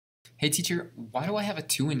Hey teacher, why do I have a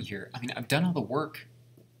 2 in here? I mean, I've done all the work.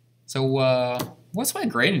 So what's my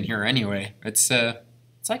grade in here anyway? It's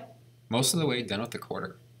like most of the way done with the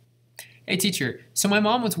quarter. Hey teacher, so my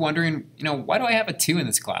mom was wondering, why do I have a 2 in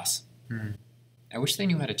this class? I wish they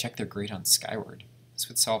knew how to check their grade on Skyward. This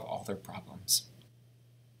would solve all their problems.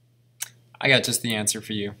 I got just the answer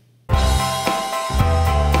for you.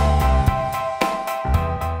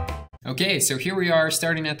 Okay, so here we are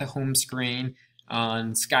starting at the home screen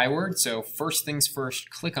on Skyward. So first things first,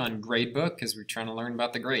 click on Gradebook because we're trying to learn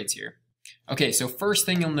about the grades here. Okay, so first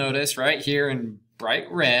thing you'll notice right here in bright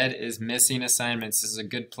red is missing assignments. This is a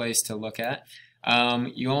good place to look at.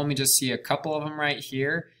 You only just see a couple of them right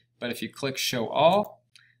here, but if you click Show All,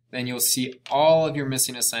 then you'll see all of your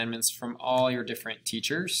missing assignments from all your different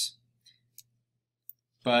teachers.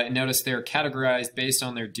 But notice they're categorized based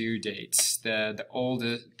on their due dates.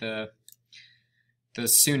 The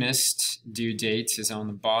soonest due date is on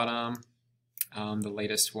the bottom. The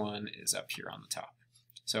latest one is up here on the top.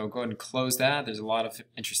 So go ahead and close that. There's a lot of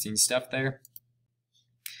interesting stuff there.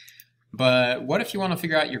 But what if you want to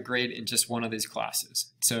figure out your grade in just one of these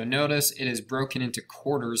classes? So notice it is broken into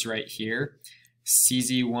quarters right here.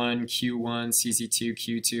 CZ1, Q1, CZ2,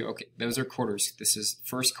 Q2. Okay, those are quarters. This is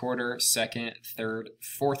first quarter, second, third,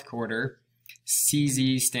 fourth quarter.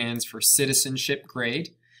 CZ stands for citizenship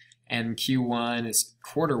grade, and Q1 is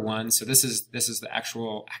quarter 1. So this is the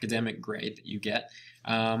actual academic grade that you get.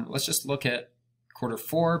 Let's just look at quarter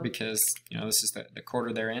 4 because this is the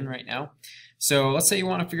quarter they're in right now. So let's say you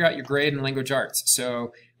want to figure out your grade in language arts.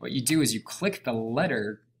 So what you do is you click the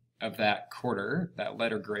letter of that quarter, that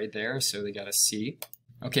letter grade there, so they got a C.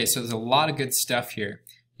 Okay, so there's a lot of good stuff here.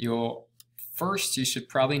 First you should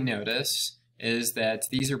probably notice is that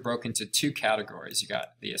these are broken into 2 categories. You got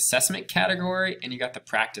the assessment category and you got the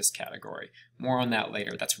practice category. More on that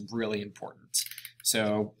later. That's really important.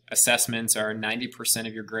 So assessments are 90%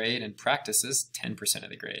 of your grade and practice is 10%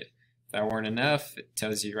 of the grade. If that weren't enough, it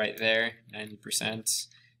tells you right there 90%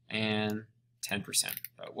 and 10%.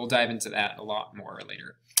 But we'll dive into that a lot more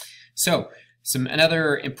later. So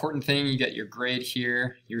another important thing, you get your grade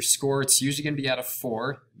here. Your score, it's usually going to be out of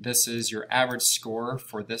 4. This is your average score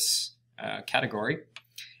for this category.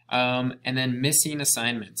 And then missing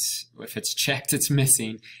assignments. If it's checked, it's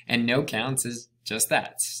missing. And no counts is just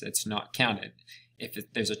that. It's not counted. If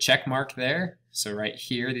there's a check mark there, so right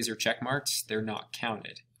here, these are check marks, they're not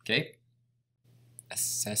counted. Okay?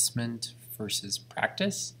 Assessment versus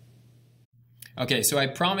practice. Okay, so I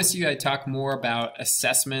promised you I'd talk more about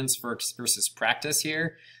assessments versus practice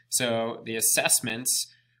here. So the assessments,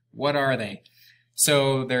 what are they?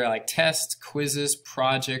 So they're like tests, quizzes,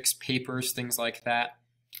 projects, papers, things like that.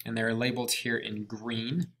 And they're labeled here in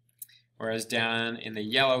green. Whereas down in the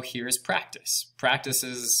yellow here is practice. Practice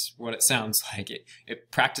is what it sounds like. You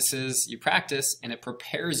practice, and it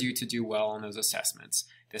prepares you to do well on those assessments.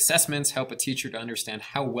 The assessments help a teacher to understand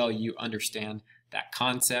how well you understand that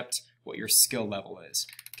concept, what your skill level is.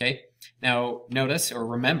 Okay? Now notice or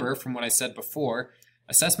remember from what I said before,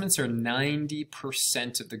 assessments are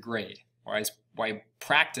 90% of the grade, whereas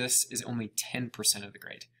practice is only 10% of the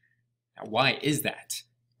grade. Now why is that?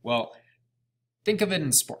 Well, think of it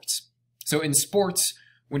in sports. So in sports,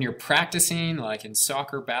 when you're practicing, like in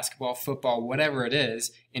soccer, basketball, football, whatever it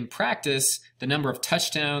is, in practice, the number of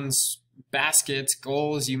touchdowns, baskets,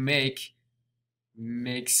 goals you make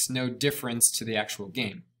makes no difference to the actual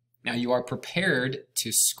game. Now you are prepared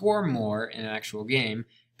to score more in an actual game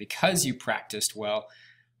because you practiced well,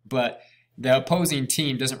 but the opposing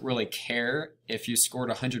team doesn't really care if you scored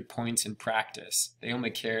 100 points in practice. They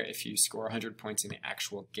only care if you score 100 points in the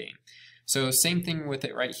actual game. So same thing with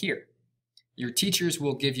it right here. Your teachers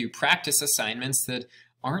will give you practice assignments that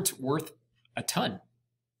aren't worth a ton.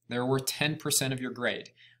 They're worth 10% of your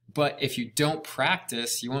grade. But if you don't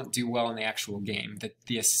practice, you won't do well in the actual game,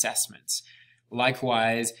 the assessments.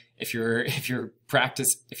 Likewise, if you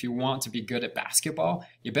want to be good at basketball,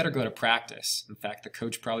 you better go to practice. In fact, the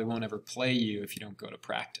coach probably won't ever play you if you don't go to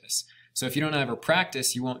practice. So if you don't ever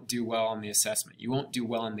practice, you won't do well on the assessment. You won't do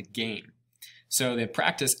well in the game. So the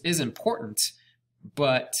practice is important,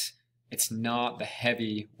 but it's not the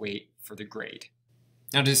heavy weight for the grade.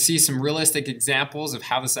 Now to see some realistic examples of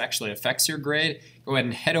how this actually affects your grade, go ahead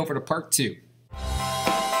and head over to part 2.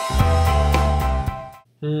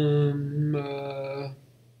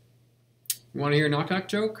 Want to hear a knock-knock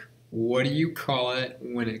joke? What do you call it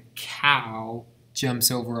when a cow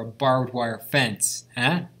jumps over a barbed wire fence?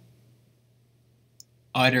 Huh?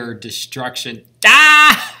 Utter destruction.